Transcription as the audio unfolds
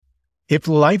If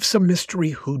life's a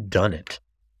mystery, whodunit?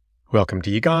 Welcome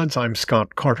to Ye Gods. I'm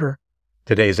Scott Carter.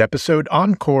 Today's episode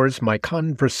encores my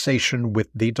conversation with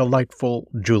the delightful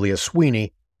Julia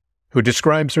Sweeney, who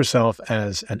describes herself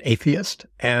as an atheist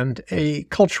and a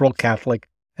cultural Catholic,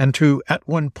 and who, at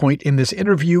one point in this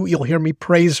interview, you'll hear me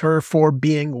praise her for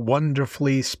being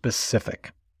wonderfully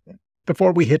specific.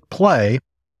 Before we hit play,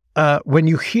 when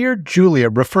you hear Julia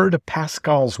refer to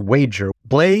Pascal's wager,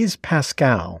 Blaise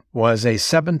Pascal was a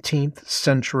 17th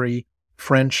century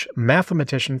French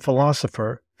mathematician,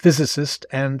 philosopher, physicist,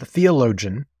 and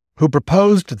theologian who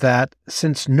proposed that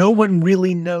since no one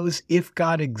really knows if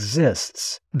God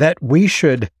exists, that we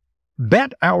should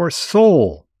bet our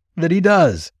soul that he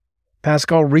does.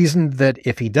 Pascal reasoned that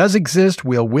if he does exist,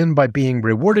 we'll win by being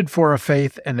rewarded for our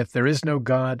faith, and if there is no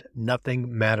God,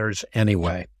 nothing matters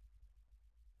anyway.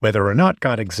 Whether or not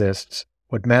God exists,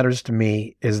 what matters to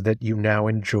me is that you now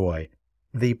enjoy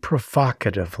the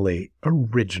provocatively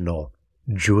original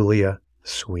Julia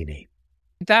Sweeney.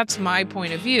 That's my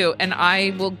point of view, and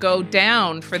I will go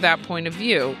down for that point of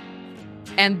view.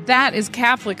 And that is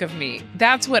Catholic of me.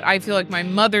 That's what I feel like my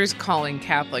mother's calling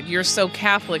Catholic. You're so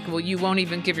Catholic, well, you won't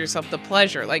even give yourself the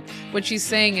pleasure. Like, what she's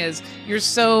saying is, you're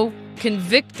so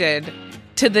convicted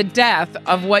to the death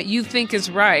of what you think is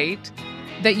right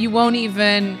that you won't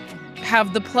even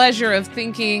have the pleasure of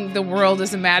thinking the world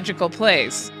is a magical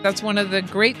place. That's one of the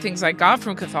great things I got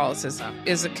from Catholicism,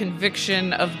 is a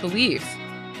conviction of belief.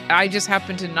 I just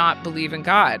happen to not believe in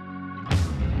God.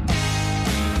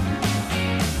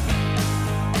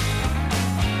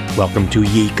 Welcome to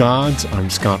Ye Gods. I'm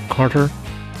Scott Carter.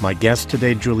 My guest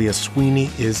today, Julia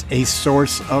Sweeney, is a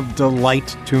source of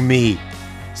delight to me.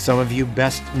 Some of you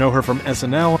best know her from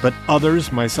SNL, but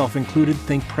others, myself included,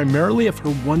 think primarily of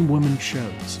her one-woman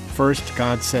shows. First,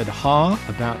 God Said Ha,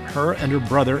 about her and her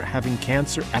brother having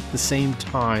cancer at the same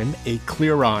time, a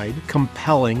clear-eyed,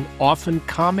 compelling, often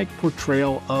comic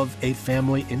portrayal of a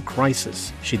family in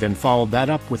crisis. She then followed that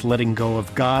up with Letting Go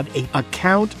of God, an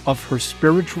account of her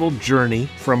spiritual journey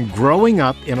from growing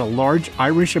up in a large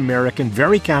Irish-American,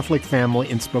 very Catholic family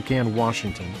in Spokane,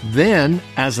 Washington. Then,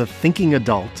 as a thinking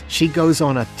adult, she goes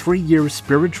on a 3-year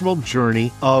spiritual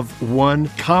journey of one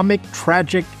comic,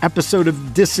 tragic episode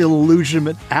of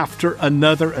disillusionment after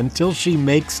another until she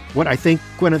makes what I think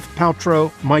Gwyneth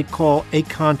Paltrow might call a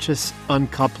conscious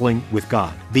uncoupling with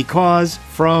God. Because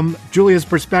from Julia's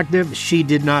perspective, she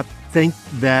did not think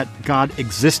that God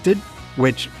existed,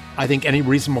 which I think any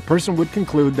reasonable person would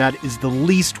conclude that is the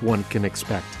least one can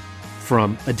expect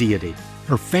from a deity.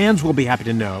 Her fans will be happy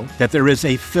to know that there is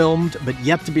a filmed but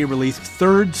yet to be released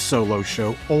third solo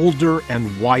show, Older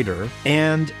and Wider,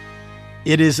 and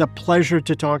it is a pleasure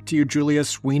to talk to you, Julia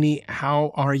Sweeney.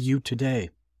 How are you today?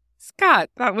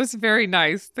 Scott, that was very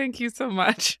nice. Thank you so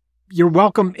much. You're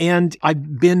welcome. And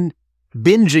I've been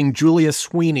binging Julia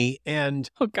Sweeney, and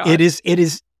it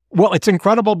is, well, it's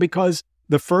incredible because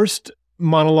the first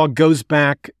monologue goes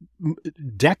back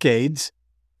decades,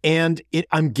 and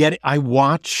I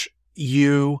watch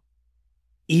you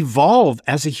evolve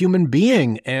as a human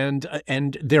being, and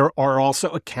there are also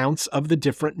accounts of the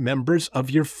different members of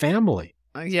your family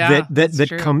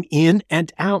that come in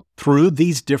and out through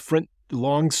these different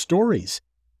long stories.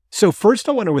 So first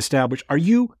I want to establish, are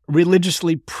you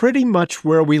religiously pretty much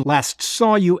where we last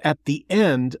saw you at the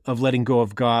end of Letting Go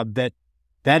of God, that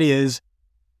is,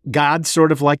 God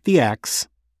sort of like the ex,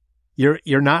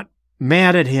 you're not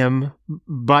mad at him,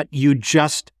 but you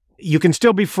can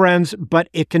still be friends, but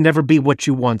it can never be what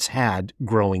you once had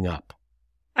growing up?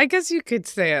 I guess you could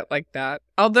say it like that.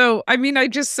 Although, I mean, I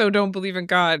just so don't believe in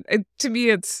God. To me,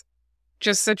 it's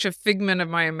just such a figment of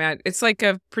my imagination. It's like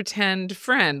a pretend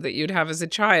friend that you'd have as a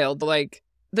child. Like,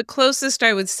 the closest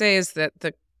I would say is that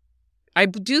I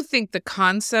do think the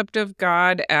concept of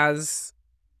God as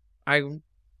I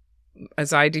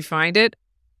defined it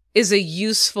is a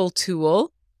useful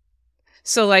tool.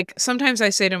 So, like, sometimes I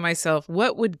say to myself,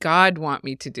 what would God want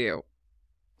me to do?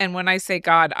 And when I say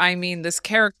God, I mean this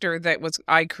character that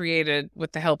I created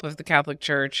with the help of the Catholic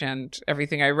Church and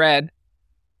everything I read,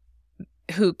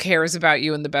 who cares about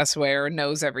you in the best way or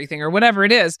knows everything or whatever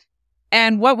it is.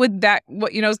 And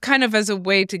kind of as a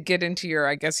way to get into your,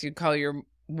 I guess you'd call your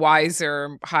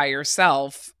wiser, higher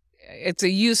self. It's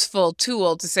a useful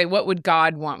tool to say, what would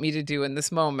God want me to do in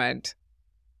this moment?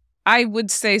 I would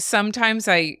say sometimes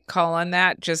I call on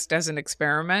that just as an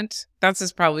experiment.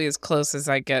 That's probably as close as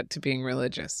I get to being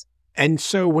religious. And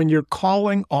so when you're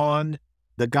calling on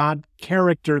the God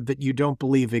character that you don't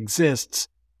believe exists,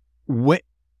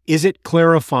 is it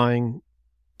clarifying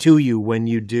to you when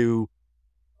you do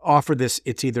offer this,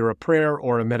 it's either a prayer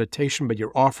or a meditation, but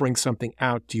you're offering something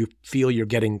out, do you feel you're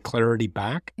getting clarity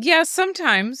back? Yeah,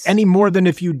 sometimes. Any more than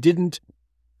if you didn't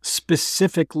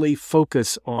specifically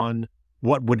focus on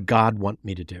what would God want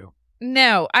me to do?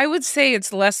 No, I would say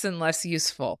it's less and less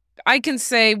useful. I can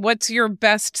say, what's your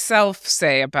best self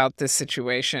say about this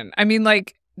situation? I mean,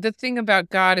 like, the thing about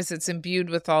God is it's imbued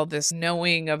with all this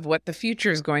knowing of what the future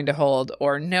is going to hold,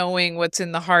 or knowing what's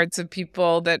in the hearts of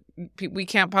people that we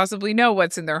can't possibly know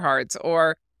what's in their hearts,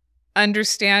 or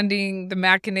understanding the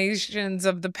machinations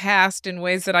of the past in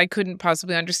ways that I couldn't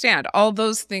possibly understand. All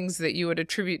those things that you would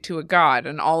attribute to a God,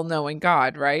 an all-knowing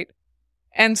God, right?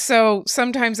 And so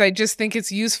sometimes I just think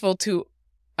it's useful to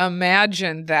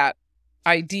imagine that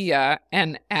idea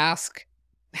and ask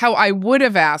how I would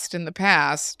have asked in the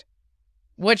past,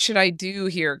 what should I do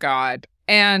here, God?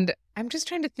 And I'm just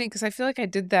trying to think, because I feel like I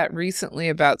did that recently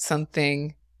about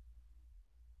something.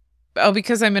 Oh,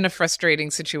 because I'm in a frustrating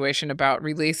situation about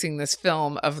releasing this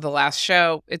film of the last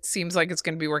show. It seems like it's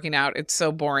going to be working out. It's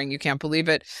so boring. You can't believe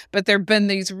it. But there have been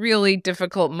these really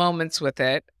difficult moments with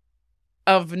it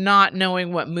of not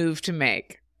knowing what move to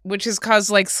make, which has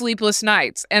caused like sleepless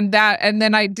nights. And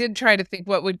then I did try to think,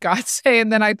 what would God say?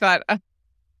 And then I thought,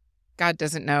 God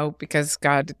doesn't know because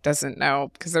God doesn't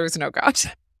know because there is no God.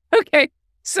 Okay.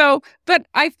 So, but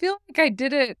I feel like I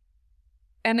did it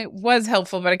and it was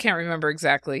helpful, but I can't remember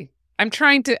exactly. I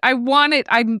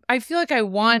feel like I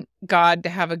want God to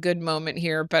have a good moment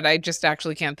here, but I just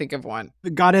actually can't think of one.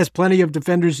 God has plenty of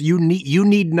defenders. You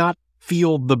need not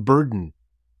feel the burden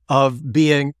of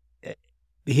being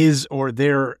his or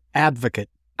their advocate.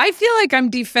 I feel like I'm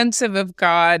defensive of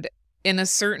God in a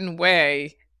certain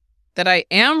way that I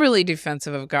am really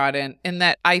defensive of God in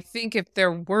that I think if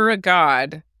there were a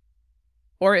God,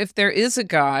 or if there is a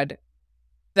God,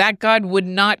 that God would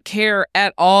not care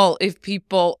at all if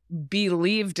people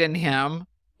believed in him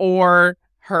or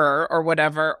her or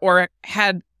whatever, or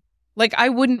had, like, I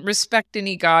wouldn't respect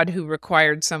any God who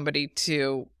required somebody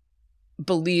to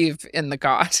believe in the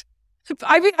God.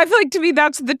 I feel like, to me,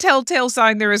 that's the telltale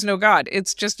sign there is no God.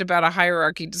 It's just about a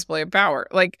hierarchy display of power.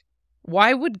 Like,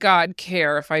 why would God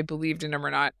care if I believed in him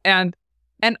or not? And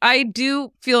I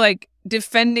do feel like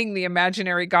defending the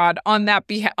imaginary God in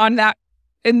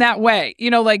that way,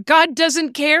 like, God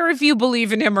doesn't care if you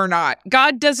believe in him or not.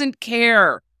 God doesn't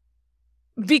care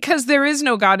because there is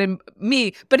no God in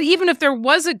me. But even if there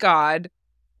was a God,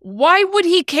 why would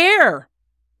he care?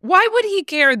 Why would he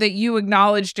care that you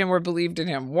acknowledged him or believed in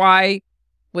him? Why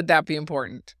would that be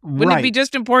important? Wouldn't it be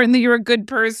just important that you're a good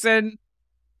person?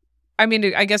 I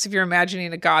mean, I guess if you're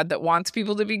imagining a God that wants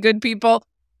people to be good people,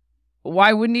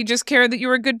 why wouldn't he just care that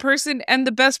you're a good person? And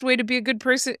the best way to be a good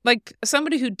person, like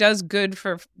somebody who does good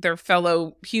for their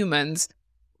fellow humans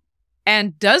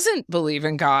and doesn't believe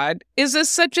in God, is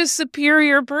such a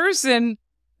superior person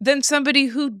than somebody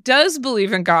who does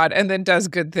believe in God and then does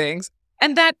good things.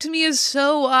 And that to me is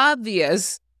so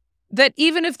obvious that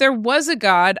even if there was a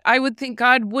God, I would think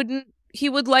he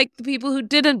would like the people who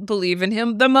didn't believe in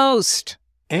him the most.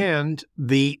 And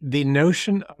the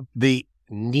notion of the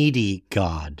needy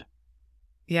God.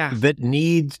 Yeah. That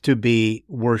needs to be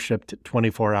worshipped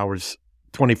 24 hours,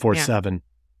 24/7.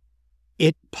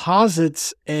 It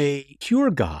posits a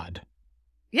pure God.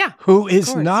 Yeah. Who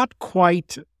is not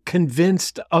quite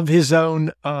convinced of his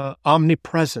own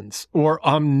omnipresence or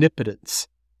omnipotence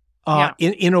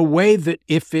in a way that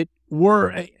if it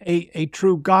were a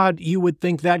true God, you would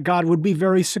think that God would be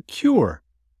very secure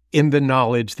in the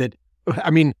knowledge that,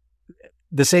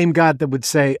 the same God that would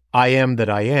say, I am that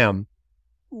I am,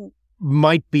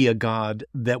 might be a God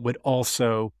that would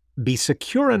also be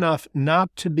secure enough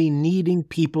not to be needing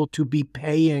people to be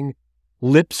paying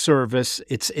lip service.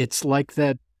 It's like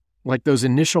that, like those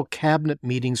initial cabinet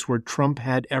meetings where Trump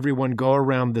had everyone go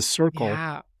around the circle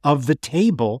of the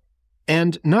table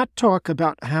and not talk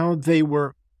about how they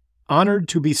were honored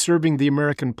to be serving the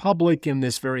American public in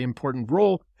this very important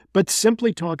role, but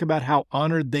simply talk about how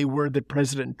honored they were that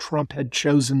President Trump had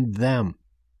chosen them.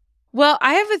 Well,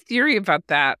 I have a theory about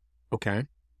that. Okay.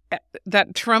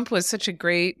 That Trump was such a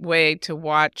great way to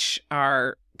watch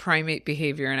our primate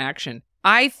behavior in action.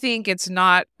 I think it's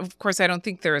not, of course, I don't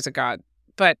think there is a God,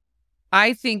 but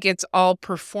I think it's all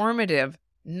performative,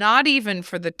 not even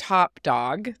for the top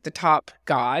dog, the top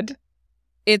God.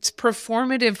 It's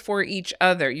performative for each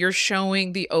other. You're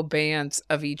showing the obedience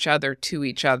of each other to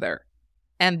each other.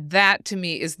 And that, to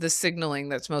me, is the signaling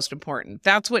that's most important.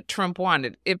 That's what Trump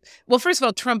wanted. Well, first of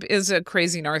all, Trump is a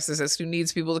crazy narcissist who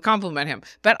needs people to compliment him.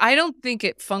 But I don't think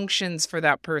it functions for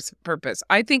that purpose.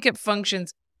 I think it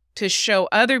functions to show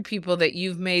other people that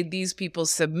you've made these people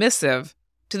submissive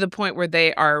to the point where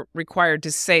they are required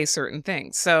to say certain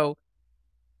things. So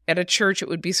at a church, it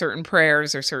would be certain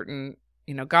prayers or certain,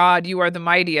 God, you are the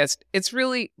mightiest. It's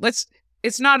really,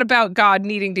 it's not about God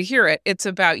needing to hear it. It's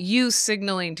about you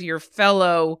signaling to your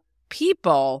fellow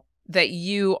people that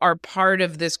you are part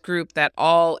of this group that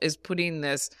all is putting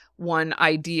this one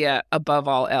idea above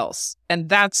all else. And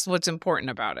that's what's important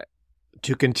about it.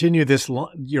 To continue this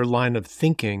your line of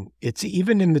thinking, it's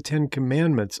even in the Ten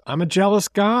Commandments. I'm a jealous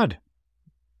God.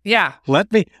 Yeah.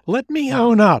 Let me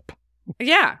own up.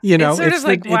 Yeah. It's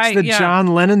the John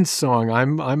Lennon song.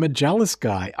 I'm a jealous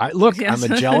guy. I'm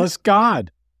a jealous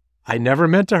God. I never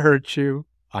meant to hurt you.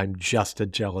 I'm just a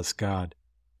jealous God.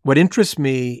 What interests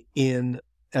me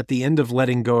at the end of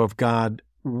letting go of God,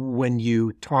 when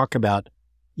you talk about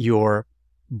your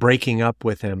breaking up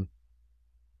with him,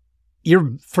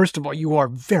 first of all, you are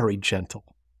very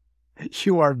gentle.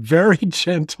 You are very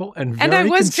gentle and very I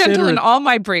was considerate. gentle in all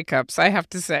my breakups, I have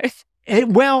to say.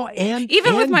 Even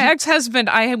with my ex-husband,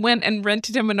 I went and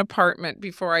rented him an apartment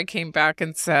before I came back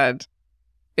and said,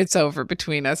 it's over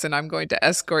between us and I'm going to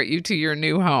escort you to your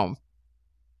new home.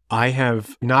 I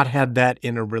have not had that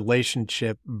in a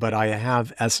relationship, but I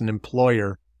have, as an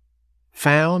employer,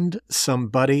 found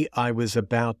somebody I was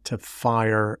about to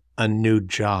fire a new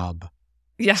job.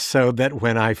 Yeah. So that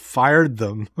when I fired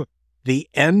them, the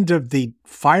end of the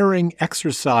firing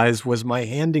exercise was my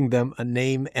handing them a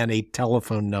name and a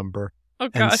telephone number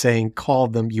and saying, call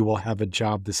them, you will have a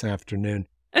job this afternoon.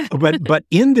 But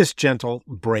in this gentle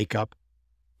breakup,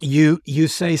 you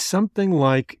say something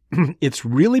like, it's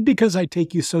really because I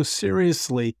take you so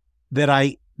seriously that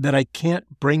I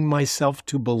can't bring myself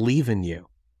to believe in you.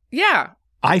 Yeah.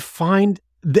 I find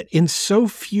that in so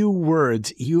few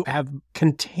words, you have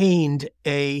contained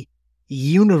a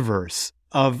universe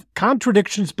of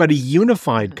contradictions, but a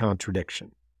unified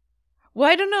contradiction. Well,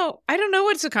 I don't know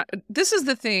what's this is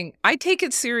the thing. I take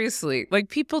it seriously. Like,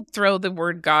 people throw the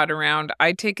word God around.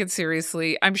 I take it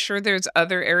seriously. I'm sure there's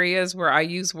other areas where I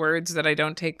use words that I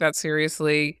don't take that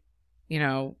seriously.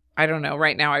 I don't know.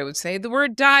 Right now, I would say the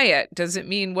word diet. Does it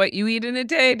mean what you eat in a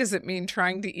day? Does it mean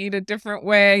trying to eat a different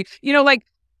way?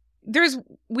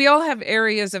 We all have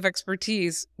areas of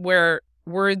expertise where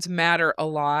words matter a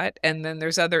lot. And then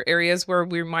there's other areas where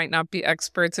we might not be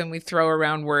experts and we throw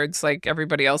around words like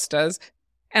everybody else does.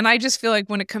 And I just feel like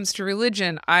when it comes to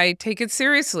religion, I take it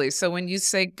seriously. So when you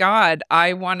say God,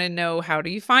 I want to know, how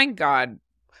do you find God?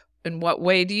 In what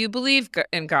way do you believe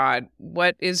in God?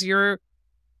 What is your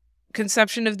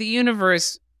conception of the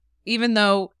universe? Even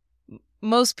though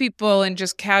most people in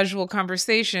just casual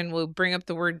conversation will bring up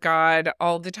the word God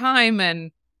all the time.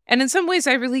 And in some ways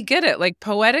I really get it, like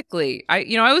poetically. I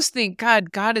always think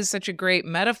God is such a great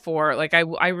metaphor. Like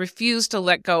I refuse to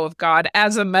let go of God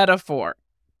as a metaphor,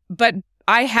 but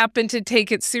I happen to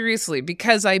take it seriously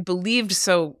because I believed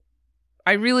so.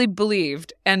 I really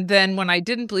believed. And then when I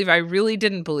didn't believe, I really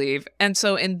didn't believe. And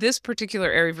so in this particular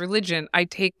area of religion, I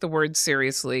take the word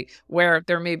seriously, where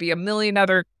there may be a million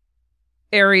other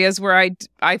areas where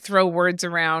I throw words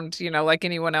around, like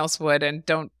anyone else would, and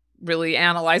don't really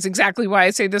analyze exactly why I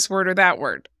say this word or that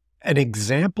word. An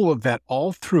example of that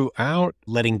all throughout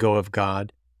letting go of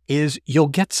God is you'll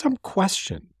get some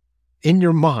question in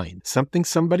your mind, something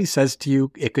somebody says to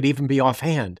you. It could even be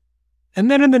offhand.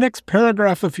 And then in the next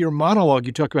paragraph of your monologue,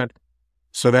 you talk about,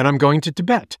 so then I'm going to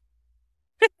Tibet.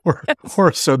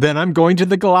 or so then I'm going to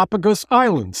the Galapagos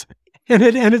Islands. And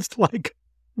it's like,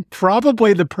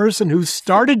 probably the person who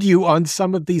started you on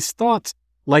some of these thoughts,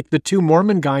 like the two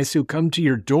Mormon guys who come to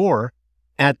your door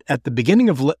at the beginning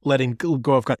of letting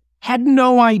go of God, had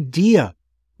no idea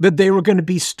that they were going to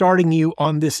be starting you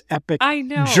on this epic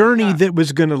journey that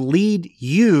was going to lead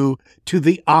you to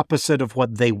the opposite of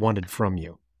what they wanted from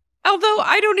you. Although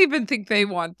I don't even think they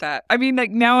want that. I mean,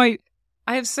 like, now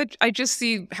I just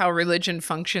see how religion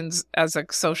functions as a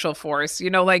social force.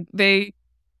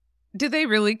 Do they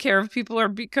really care if people are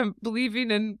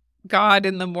believing in God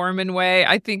in the Mormon way?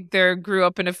 I think they grew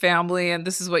up in a family and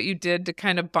this is what you did to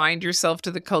kind of bind yourself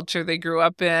to the culture they grew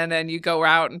up in, and you go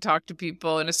out and talk to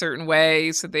people in a certain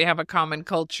way so they have a common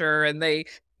culture, and they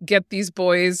get these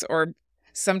boys or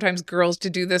sometimes girls to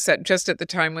do this at the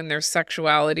time when their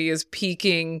sexuality is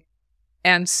peaking.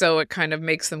 And so it kind of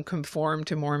makes them conform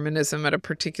to Mormonism at a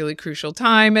particularly crucial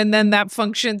time. And then that's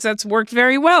worked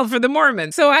very well for the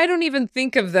Mormons. So I don't even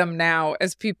think of them now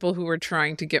as people who are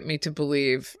trying to get me to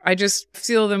believe. I just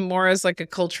feel them more as like a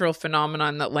cultural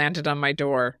phenomenon that landed on my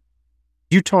door.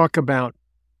 You talk about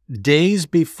days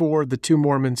before the two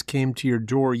Mormons came to your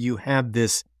door, you had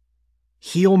this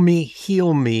heal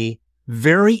me,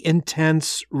 very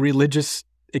intense religious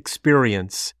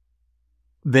experience.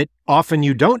 that often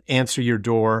you don't answer your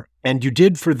door, and you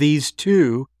did for these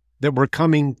two that were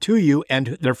coming to you,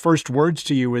 and their first words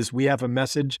to you is, "We have a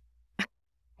message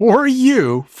for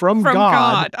you from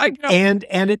God." I know.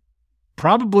 And it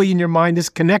probably in your mind is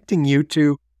connecting you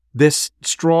to this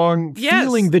strong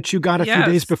feeling that you got a few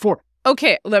days before.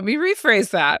 Okay, let me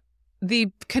rephrase that.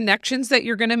 The connections that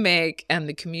you're going to make and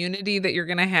the community that you're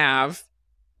going to have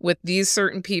with these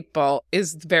certain people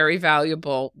is very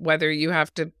valuable, whether you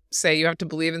have to say you have to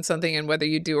believe in something and whether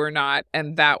you do or not.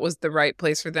 And that was the right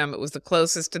place for them. It was the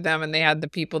closest to them, and they had the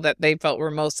people that they felt were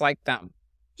most like them.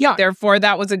 Yeah. Therefore,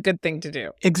 that was a good thing to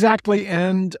do. Exactly.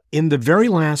 And in the very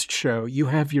last show, you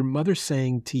have your mother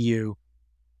saying to you,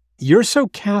 "You're so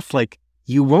Catholic,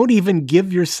 you won't even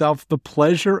give yourself the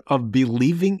pleasure of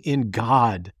believing in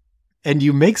God." And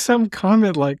you make some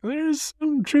comment like, there's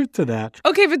some truth to that.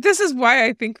 Okay, but this is why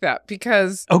I think that,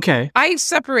 because I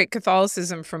separate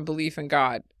Catholicism from belief in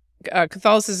God.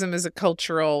 Catholicism is a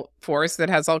cultural force that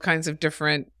has all kinds of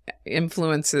different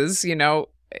influences,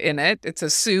 in it. It's a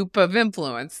soup of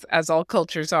influence, as all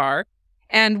cultures are.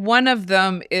 And one of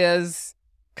them is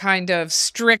kind of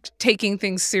strict taking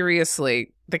things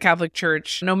seriously. The Catholic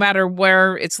Church, no matter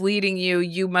where it's leading you,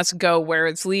 you must go where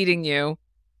it's leading you.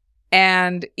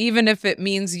 And even if it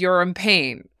means you're in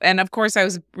pain. And of course, I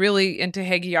was really into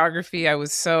hagiography. I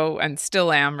was and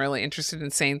still am really interested in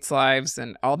saints' lives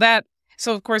and all that.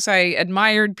 So of course, I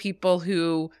admired people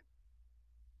who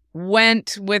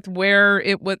went with where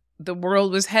the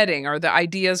world was heading, or the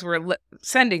ideas were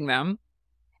sending them.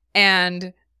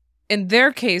 And in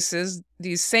their cases,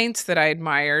 these saints that I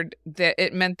admired, that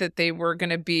it meant that they were going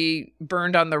to be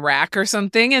burned on the rack or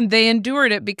something. And they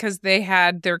endured it because they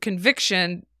had their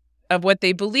conviction of what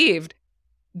they believed.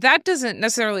 That doesn't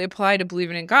necessarily apply to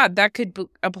believing in God. That could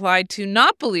apply to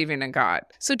not believing in God.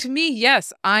 So to me,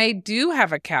 yes, I do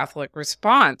have a Catholic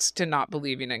response to not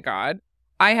believing in God.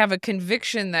 I have a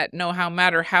conviction that no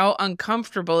matter how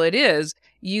uncomfortable it is,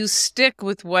 you stick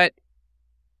with what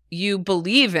you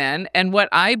believe in. And what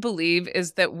I believe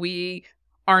is that we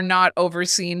are not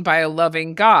overseen by a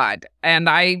loving God. And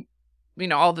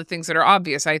all the things that are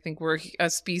obvious. I think we're a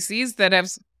species that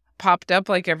has popped up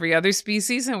like every other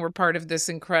species, and we're part of this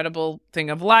incredible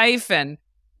thing of life, and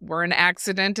we're an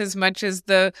accident as much as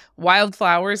the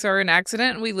wildflowers are an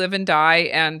accident, and we live and die.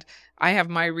 And I have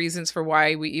my reasons for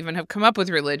why we even have come up with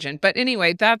religion. But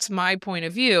anyway, that's my point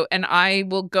of view, and I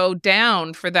will go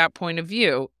down for that point of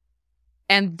view.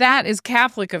 And that is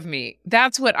Catholic of me.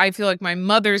 That's what I feel like my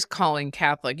mother's calling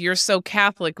Catholic. You're so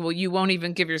Catholic, well, you won't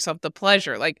even give yourself the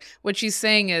pleasure. Like what she's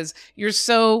saying is, you're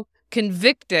so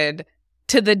convicted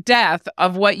to the death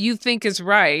of what you think is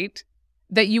right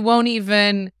that you won't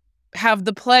even have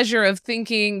the pleasure of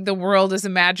thinking the world is a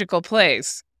magical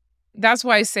place. That's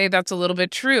why I say that's a little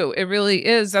bit true. It really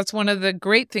is. That's one of the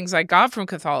great things I got from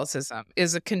Catholicism,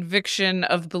 is a conviction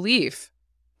of belief.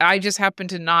 I just happen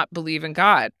to not believe in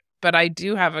God, but I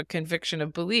do have a conviction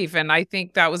of belief. And I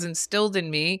think that was instilled in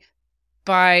me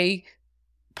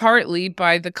partly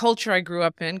by the culture I grew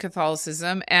up in,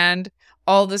 Catholicism, and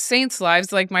all the saints'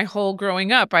 lives. Like my whole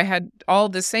growing up, I had all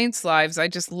the saints' lives. I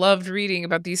just loved reading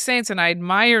about these saints, and I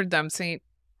admired them.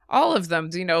 All of them,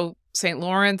 St.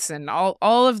 Lawrence and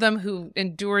all of them who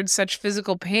endured such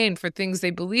physical pain for things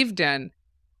they believed in.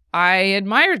 I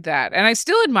admired that, and I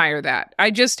still admire that.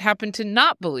 I just happen to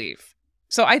not believe.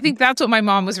 So I think that's what my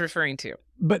mom was referring to.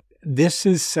 But this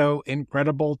is so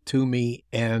incredible to me,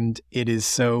 and it is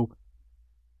so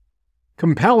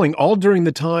compelling. All during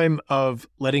the time of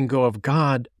letting go of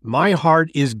God, my heart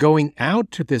is going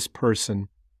out to this person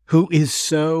who is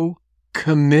so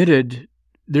committed.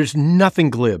 There's nothing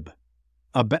glib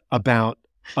about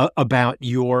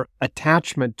your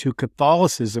attachment to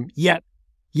Catholicism. Yet,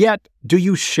 do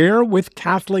you share with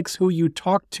Catholics who you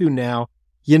talk to now,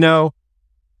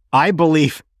 I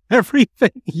believe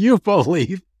everything you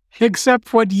believe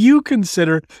except what you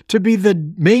consider to be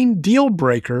the main deal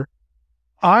breaker?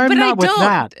 I'm not with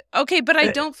that. Okay, but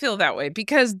I don't feel that way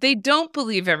because they don't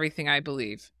believe everything I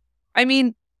believe. I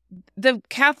mean, the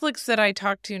Catholics that I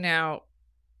talk to now,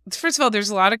 first of all, there's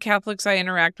a lot of Catholics I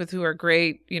interact with who are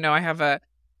great. I have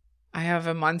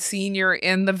a Monsignor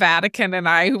in the Vatican,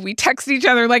 and we text each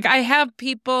other. Like, I have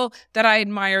people that I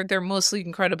admire. They're mostly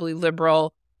incredibly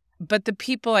liberal, but the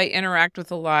people I interact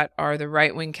with a lot are the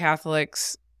right-wing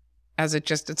Catholics, as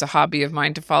it's a hobby of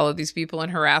mine to follow these people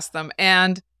and harass them.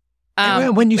 And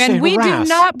when you say we harass,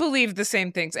 do not believe the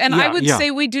same things. And yeah, I would say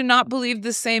we do not believe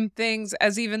the same things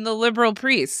as even the liberal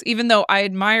priests, even though I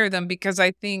admire them because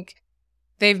I think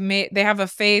they have a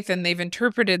faith and they've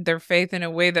interpreted their faith in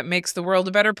a way that makes the world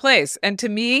a better place. And to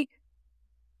me,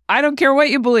 I don't care what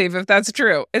you believe if that's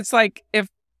true. It's like if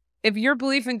your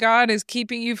belief in God is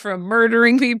keeping you from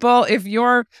murdering people, if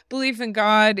your belief in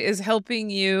God is helping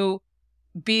you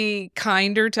be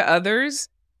kinder to others,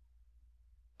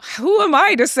 who am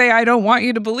I to say I don't want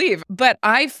you to believe? But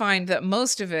I find that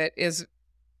most of it is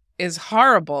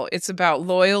horrible. It's about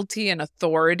loyalty and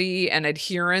authority and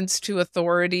adherence to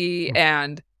authority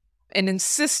and an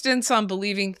insistence on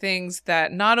believing things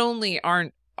that not only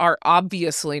are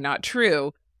obviously not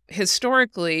true.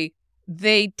 Historically,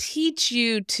 they teach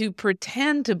you to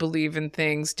pretend to believe in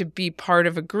things to be part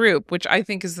of a group, which I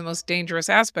think is the most dangerous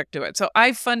aspect to it. So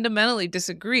I fundamentally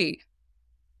disagree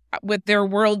with their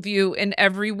worldview in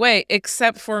every way,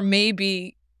 except for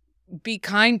maybe be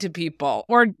kind to people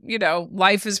or,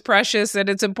 life is precious and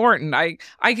it's important. I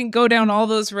can go down all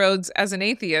those roads as an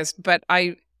atheist, but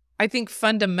I think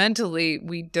fundamentally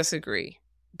we disagree.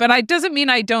 But it doesn't mean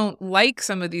I don't like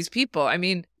some of these people. I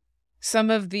mean, some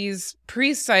of these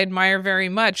priests I admire very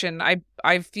much, and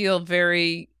I feel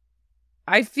like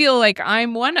I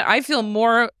feel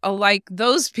more like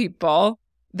those people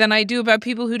than I do about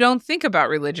people who don't think about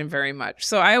religion very much.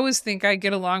 So I always think I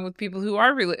get along with people who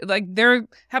are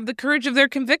have the courage of their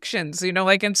convictions,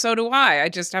 and so do I. I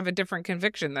just have a different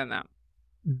conviction than them.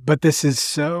 But this is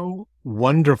so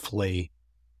wonderfully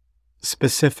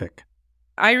specific.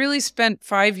 I really spent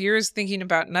 5 years thinking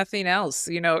about nothing else,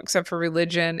 except for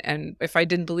religion. And if I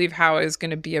didn't believe, how I was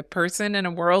going to be a person in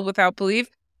a world without belief.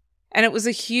 And it was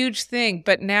a huge thing.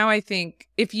 But now I think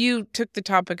if you took the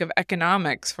topic of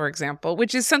economics, for example,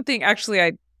 which is something actually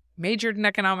I majored in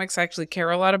economics, I actually care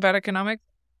a lot about economics.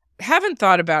 Haven't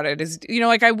thought about it is,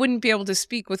 I wouldn't be able to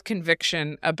speak with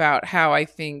conviction about how I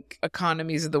think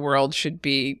economies of the world should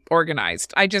be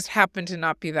organized. I just happen to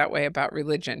not be that way about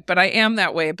religion, but I am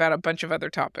that way about a bunch of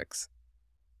other topics.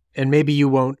 And maybe you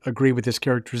won't agree with this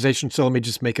characterization, so let me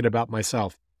just make it about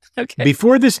myself. Okay.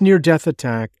 Before this near-death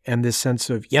attack and this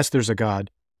sense of, yes, there's a God,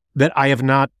 that I have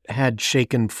not had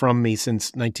shaken from me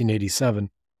since 1987,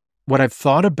 what I've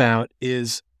thought about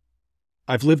is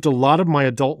I've lived a lot of my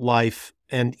adult life,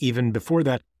 and even before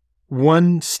that,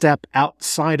 one step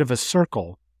outside of a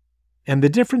circle. And the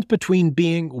difference between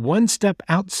being one step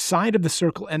outside of the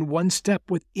circle and one step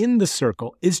within the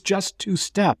circle is just 2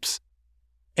 steps.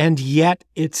 And yet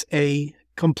it's a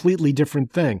completely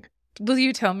different thing. Will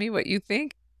you tell me what you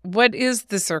think? What is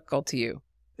the circle to you?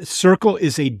 Circle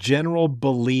is a general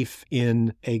belief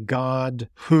in a God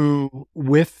who,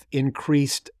 with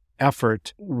increased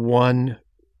effort, one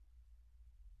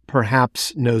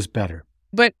perhaps knows better.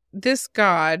 But this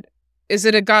God, is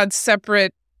it a God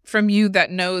separate from you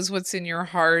that knows what's in your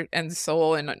heart and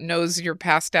soul and knows your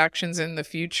past actions in the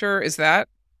future? Is that,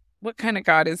 what kind of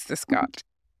God is this God?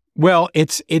 Well,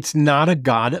 it's not a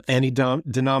God of any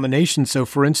denomination. So,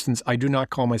 for instance, I do not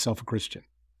call myself a Christian.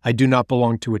 I do not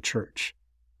belong to a church,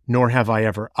 nor have I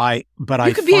ever. You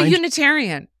could be a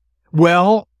Unitarian.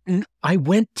 Well, I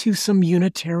went to some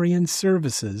Unitarian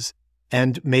services,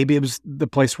 and maybe it was the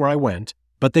place where I went.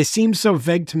 But they seemed so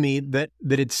vague to me that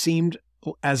it seemed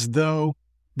as though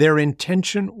their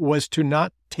intention was to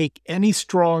not take any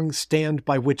strong stand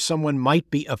by which someone might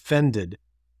be offended,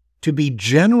 to be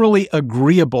generally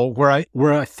agreeable, where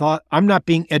I thought I'm not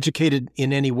being educated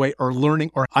in any way or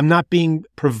learning, or I'm not being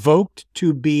provoked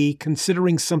to be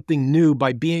considering something new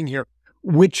by being here,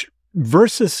 which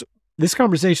versus this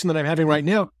conversation that I'm having right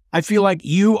now, I feel like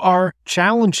you are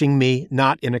challenging me,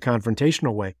 not in a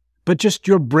confrontational way, but just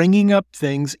you're bringing up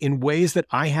things in ways that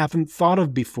I haven't thought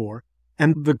of before.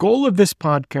 And the goal of this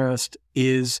podcast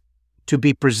is to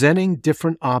be presenting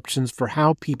different options for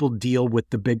how people deal with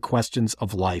the big questions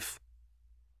of life.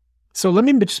 So let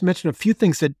me just mention a few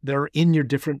things that are in your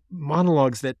different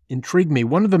monologues that intrigue me.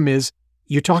 One of them is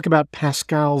you talk about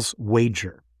Pascal's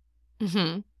wager.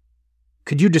 Mm-hmm.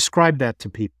 Could you describe that to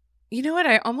people? You know what?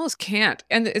 I almost can't.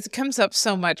 And it comes up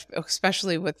so much,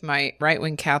 especially with my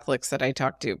right-wing Catholics that I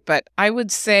talk to. But I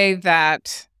would say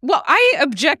that, well, I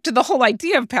object to the whole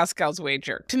idea of Pascal's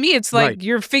wager. To me, it's like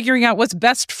You're figuring out what's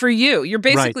best for you. You're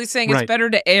basically saying it's better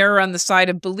to err on the side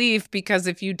of belief, because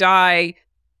if you die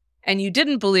and you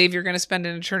didn't believe, you're going to spend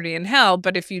an eternity in hell.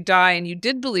 But if you die and you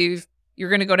did believe, you're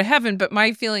going to go to heaven. But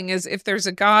my feeling is, if there's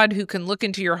a God who can look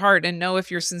into your heart and know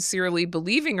if you're sincerely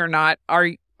believing or not,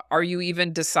 are you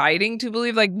even deciding to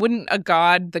believe? Like, wouldn't the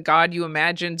God you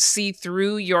imagined, see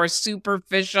through your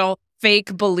superficial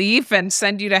fake belief and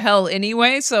send you to hell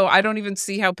anyway? So I don't even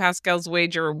see how Pascal's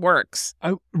wager works.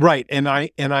 Right. And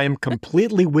I am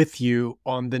completely with you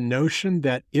on the notion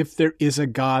that if there is a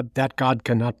God, that God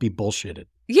cannot be bullshitted.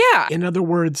 Yeah. In other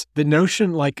words, the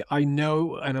notion, like I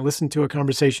know, and I listened to a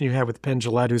conversation you had with Penn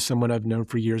Jillette, who's someone I've known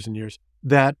for years and years.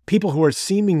 that people who are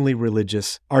seemingly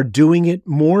religious are doing it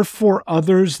more for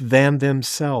others than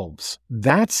themselves.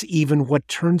 That's even what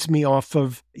turns me off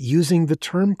of using the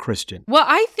term Christian. Well,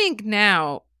 I think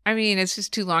now, I mean, it's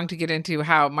just too long to get into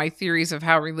how my theories of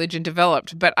how religion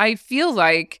developed, but I feel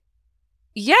like,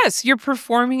 yes, you're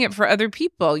performing it for other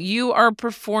people. You are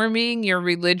performing your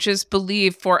religious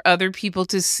belief for other people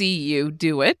to see you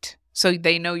do it. So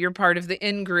they know you're part of the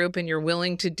in-group and you're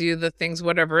willing to do the things,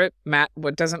 what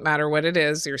doesn't matter what it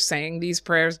is. You're saying these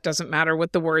prayers, doesn't matter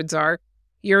what the words are.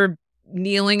 You're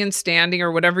kneeling and standing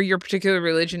or whatever your particular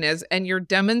religion is, and you're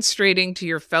demonstrating to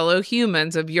your fellow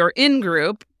humans of your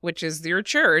in-group, which is your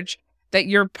church, that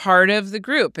you're part of the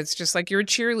group. It's just like you're a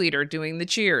cheerleader doing the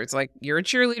cheers. Like you're a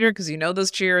cheerleader because you know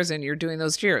those cheers and you're doing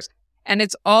those cheers. And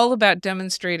it's all about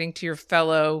demonstrating to your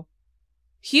fellow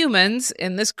humans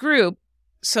in this group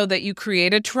so that you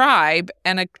create a tribe,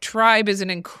 and a tribe is an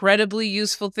incredibly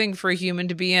useful thing for a human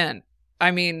to be in.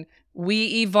 I mean,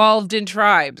 we evolved in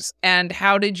tribes. And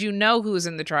how did you know who was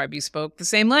in the tribe? You spoke the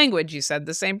same language. You said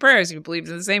the same prayers. You believed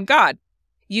in the same God.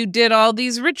 You did all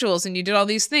these rituals and you did all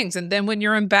these things. And then when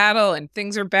you're in battle and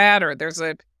things are bad, or there's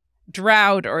a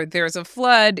drought or there's a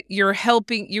flood, you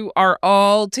are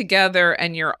all together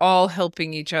and you're all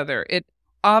helping each other. It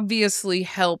obviously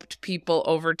helped people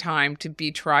over time to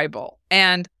be tribal.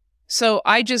 And so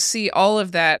I just see all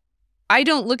of that. I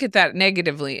don't look at that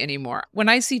negatively anymore. When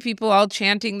I see people all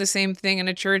chanting the same thing in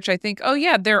a church, I think, oh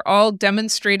yeah, they're all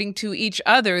demonstrating to each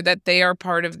other that they are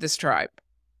part of this tribe.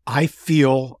 I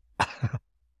feel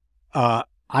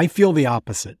the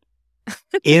opposite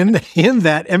in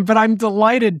that, but I'm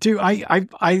delighted to.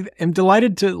 I am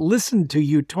delighted to listen to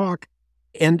you talk,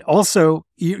 and also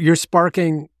you're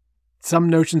sparking some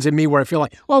notions in me where I feel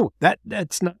like, oh,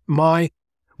 that's not my.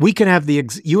 We could have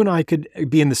you and I could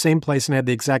be in the same place and have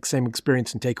the exact same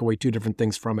experience and take away two different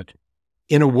things from it.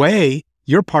 In a way,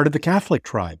 you're part of the Catholic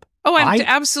tribe. Oh, I'm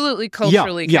absolutely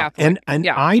culturally Catholic. And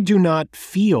I do not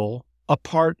feel a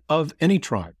part of any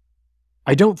tribe.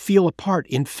 I don't feel a part.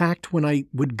 In fact, when I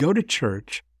would go to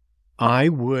church, I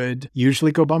would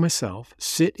usually go by myself,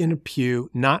 sit in a pew,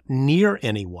 not near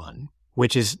anyone,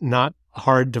 which is not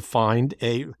hard to find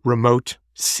a remote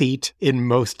seat in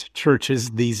most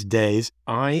churches these days.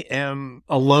 I am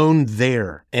alone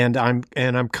there, and I'm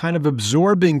kind of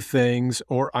absorbing things,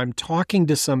 or I'm talking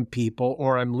to some people,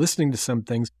 or I'm listening to some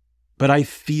things, but I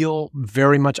feel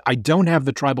very much I don't have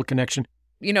the tribal connection.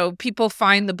 You know, people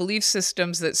find the belief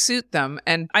systems that suit them.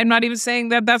 And I'm not even saying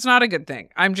that that's not a good thing.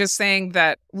 I'm just saying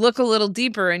that look a little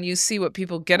deeper and you see what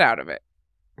people get out of it.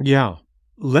 Yeah.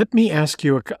 Let me ask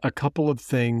you a couple of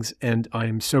things, and I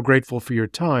am so grateful for your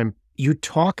time. You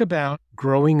talk about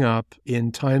growing up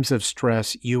in times of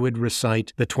stress, you would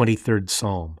recite the 23rd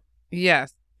Psalm.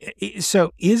 Yes.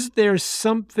 So is there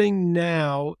something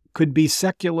now, could be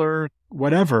secular,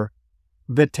 whatever,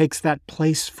 that takes that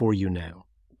place for you now?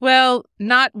 Well,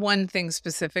 not one thing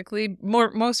specifically.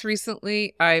 Most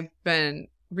recently, I've been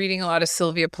reading a lot of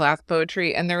Sylvia Plath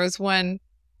poetry, and there was one,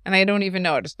 and I don't even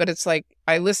know it, but it's like,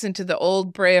 I listen to the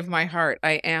old bray of my heart.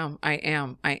 I am, I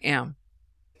am, I am.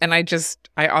 And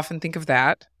I often think of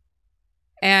that.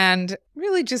 And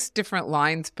really just different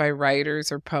lines by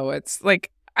writers or poets.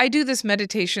 Like, I do this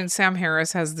meditation. Sam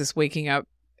Harris has this waking up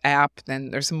app.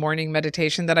 Then there's a morning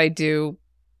meditation that I do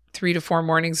 3 to 4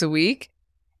 mornings a week.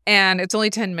 And it's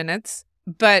only 10 minutes,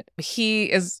 but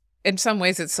he is, in some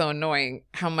ways, it's so annoying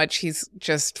how much he's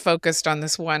just focused on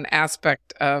this one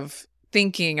aspect of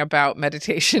thinking about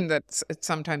meditation that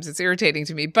sometimes it's irritating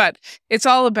to me, but it's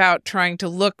all about trying to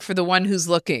look for the one who's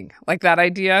looking, like that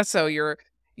idea. So you're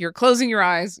closing your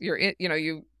eyes,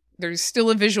 there's still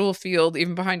a visual field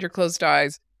even behind your closed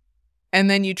eyes. And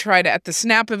then you try to, at the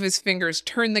snap of his fingers,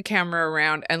 turn the camera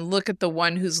around and look at the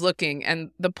one who's looking.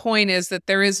 And the point is that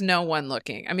there is no one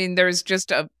looking. I mean, there's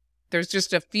just a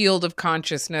field of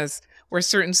consciousness where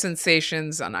certain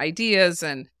sensations and ideas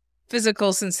and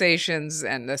physical sensations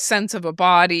and the sense of a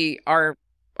body are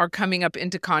coming up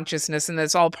into consciousness, and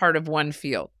that's all part of one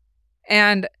field.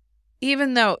 And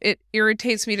even though it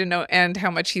irritates me to no end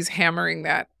how much he's hammering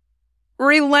that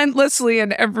relentlessly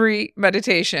in every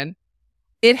meditation,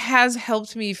 it has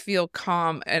helped me feel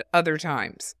calm at other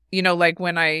times. You know, like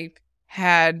when I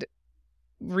had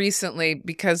recently,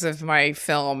 because of my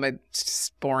film, it's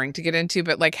just boring to get into,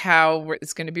 but like how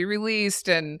it's going to be released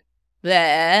and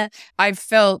bleh, I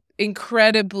felt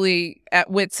incredibly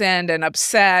at wit's end and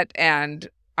upset, and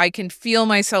I can feel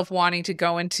myself wanting to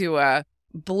go into a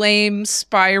blame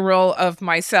spiral of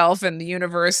myself and the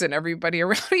universe and everybody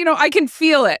around. You know, I can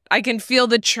feel it. I can feel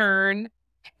the churn.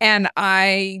 And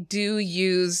I do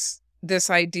use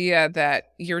this idea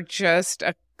that you're just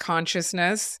a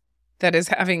consciousness that is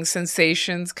having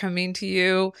sensations coming to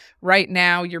you. Right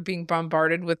now, you're being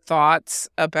bombarded with thoughts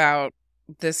about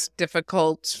this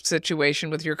difficult situation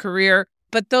with your career.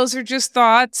 But those are just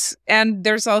thoughts. And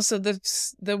there's also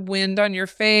the wind on your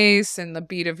face and the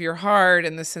beat of your heart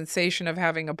and the sensation of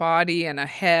having a body and a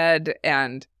head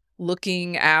and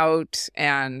looking out.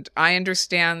 And I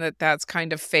understand that that's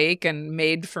kind of fake and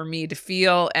made for me to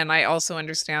feel. And I also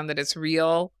understand that it's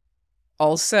real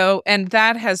also. And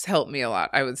that has helped me a lot,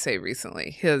 I would say,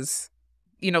 recently.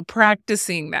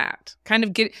 Practicing that kind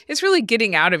of it's really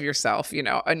getting out of yourself,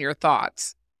 and your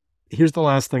thoughts. Here's the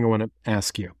last thing I want to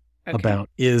ask you about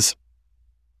is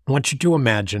I want you to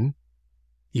imagine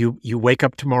you wake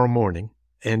up tomorrow morning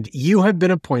and you have been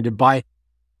appointed by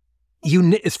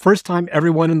it's the first time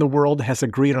everyone in the world has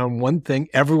agreed on one thing.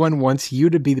 Everyone wants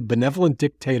you to be the benevolent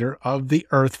dictator of the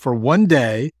earth for one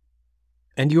day,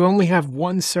 and you only have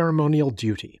one ceremonial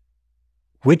duty,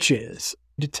 which is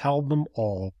to tell them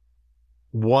all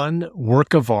one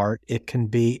work of art. It can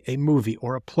be a movie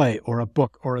or a play or a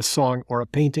book or a song or a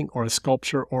painting or a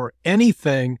sculpture or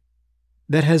anything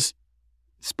that has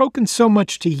spoken so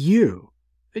much to you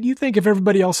that you think if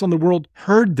everybody else on the world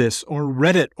heard this or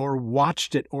read it or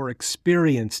watched it or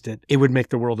experienced it, it would make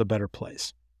the world a better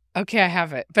place. Okay, I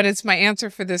have it. But it's my answer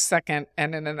for this second,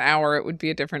 and in an hour it would be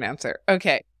a different answer.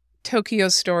 Okay. Tokyo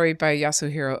Story by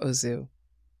Yasuhiro Ozu.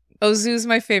 Ozu's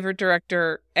my favorite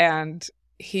director, and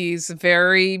he's a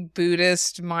very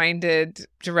Buddhist-minded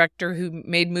director who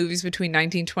made movies between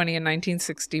 1920 and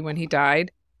 1960 when he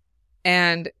died.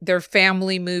 And they're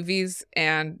family movies,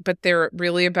 but they're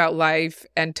really about life.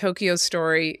 And Tokyo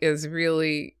Story is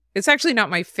really, it's actually not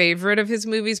my favorite of his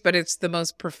movies, but it's the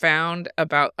most profound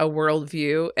about a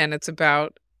worldview. And it's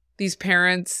about these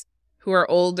parents who are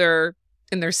older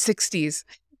in their 60s.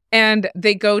 And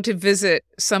they go to visit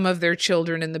some of their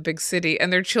children in the big city.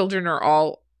 And their children are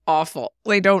all awful.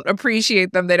 They don't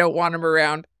appreciate them. They don't want them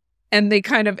around. And they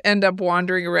kind of end up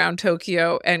wandering around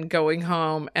Tokyo and going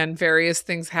home, and various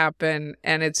things happen.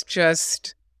 And it's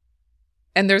just,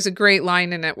 and there's a great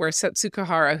line in it where Setsuko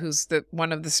Hara, who's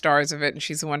one of the stars of it, and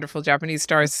she's a wonderful Japanese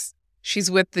star, she's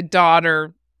with the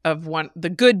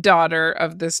good daughter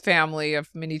of this family of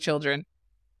many children.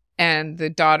 And the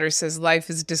daughter says, "Life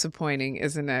is disappointing,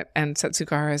 isn't it?" And Setsuko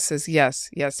Hara says, yes,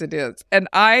 it is. And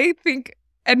I think,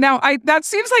 that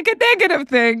seems like a negative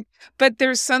thing, but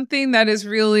there's something that is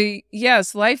really,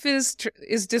 yes, life is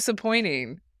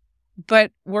disappointing,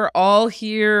 but we're all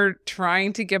here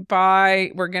trying to get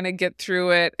by. We're going to get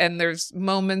through it. And there's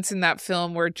moments in that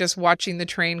film where just watching the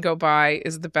train go by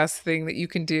is the best thing that you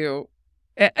can do.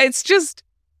 It's just,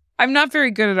 I'm not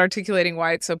very good at articulating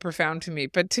why it's so profound to me,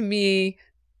 but to me,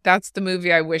 that's the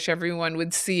movie I wish everyone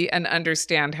would see and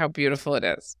understand how beautiful it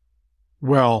is.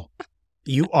 Well,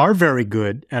 you are very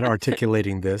good at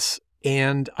articulating this.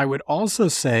 And I would also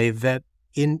say that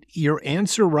in your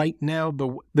answer right now,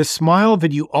 the smile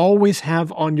that you always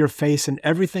have on your face and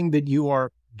everything that you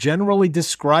are generally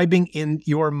describing in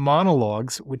your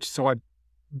monologues, so I've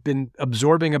been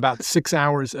absorbing about 6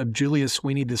 hours of Julia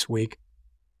Sweeney this week.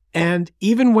 And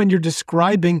even when you're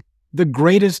describing the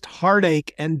greatest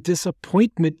heartache and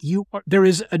disappointment, there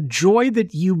is a joy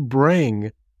that you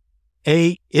bring.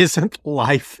 Isn't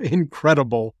life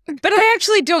incredible? But I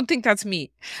actually don't think that's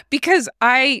me, because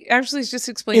I actually was just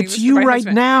explaining it's you right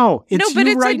now. It's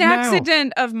an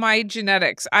accident of my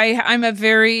genetics. I'm a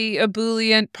very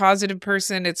ebullient, positive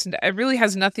person. It really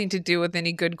has nothing to do with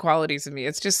any good qualities of me.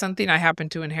 It's just something I happen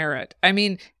to inherit. I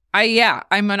mean,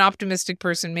 I'm an optimistic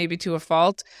person, maybe to a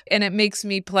fault, and it makes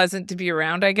me pleasant to be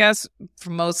around, I guess,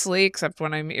 mostly, except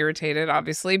when I'm irritated,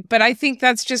 obviously. But I think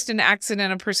that's just an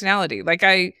accident of personality. Like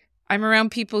I'm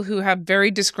around people who have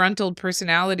very disgruntled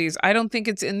personalities. I don't think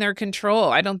it's in their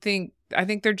control. I think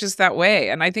they're just that way.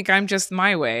 And I think I'm just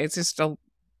my way. It's just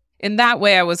in that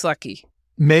way, I was lucky.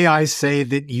 May I say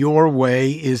that your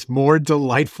way is more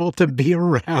delightful to be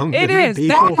around it than is.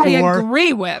 people that I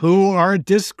agree with. Who are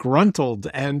disgruntled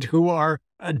and who are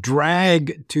a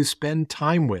drag to spend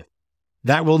time with.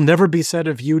 That will never be said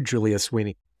of you, Julia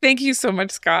Sweeney. Thank you so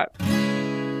much, Scott.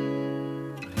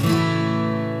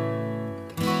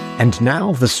 And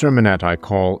now the sermonette I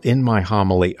call In My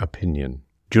Homily Opinion.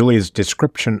 Julia's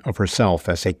description of herself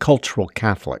as a cultural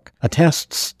Catholic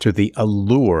attests to the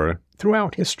allure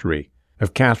throughout history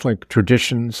of Catholic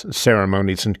traditions,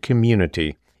 ceremonies, and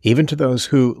community, even to those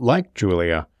who, like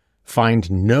Julia, find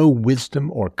no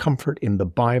wisdom or comfort in the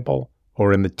Bible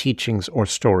or in the teachings or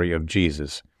story of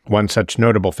Jesus. One such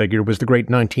notable figure was the great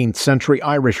 19th century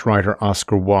Irish writer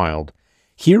Oscar Wilde.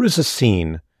 Here is a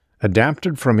scene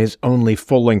adapted from his only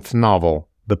full-length novel,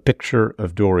 The Picture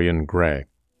of Dorian Gray.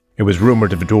 It was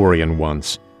rumored of Dorian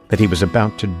once that he was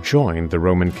about to join the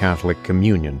Roman Catholic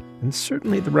communion, and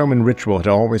certainly the Roman ritual had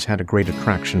always had a great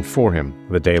attraction for him.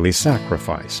 The daily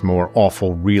sacrifice, more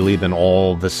awful really than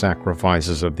all the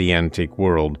sacrifices of the antique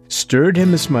world, stirred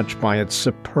him as much by its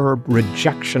superb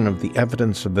rejection of the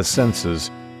evidence of the senses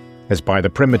as by the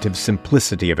primitive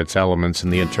simplicity of its elements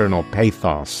and the eternal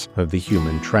pathos of the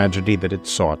human tragedy that it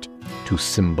sought to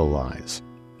symbolize.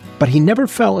 But he never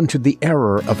fell into the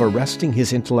error of arresting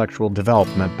his intellectual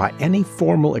development by any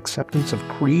formal acceptance of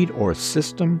creed or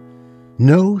system.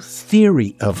 No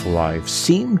theory of life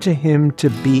seemed to him to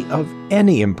be of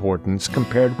any importance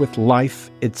compared with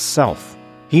life itself.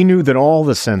 He knew that all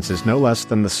the senses, no less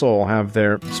than the soul, have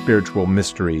their spiritual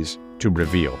mysteries to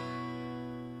reveal.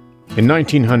 In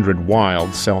 1900,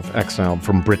 Wilde self-exiled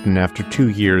from Britain after 2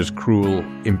 years' cruel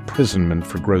imprisonment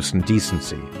for gross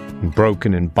indecency.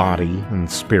 Broken in body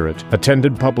and spirit,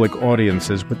 attended public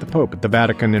audiences with the Pope at the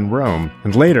Vatican in Rome,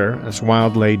 and later, as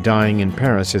Wilde lay dying in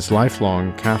Paris, his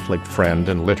lifelong Catholic friend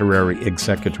and literary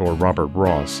executor Robert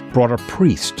Ross brought a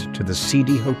priest to the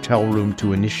seedy hotel room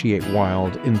to initiate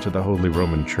Wilde into the Holy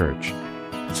Roman Church.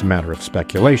 It's a matter of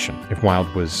speculation if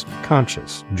Wilde was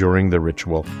conscious during the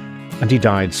ritual, and he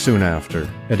died soon after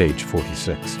at age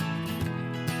 46.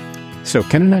 So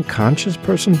can an unconscious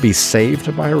person be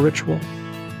saved by a ritual?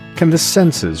 Can the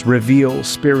senses reveal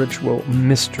spiritual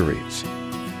mysteries?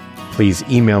 Please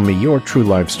email me your true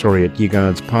life story at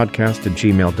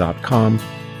yegodspodcast@gmail.com.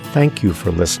 Thank you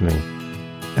for listening,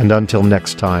 and until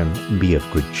next time, be of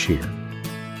good cheer.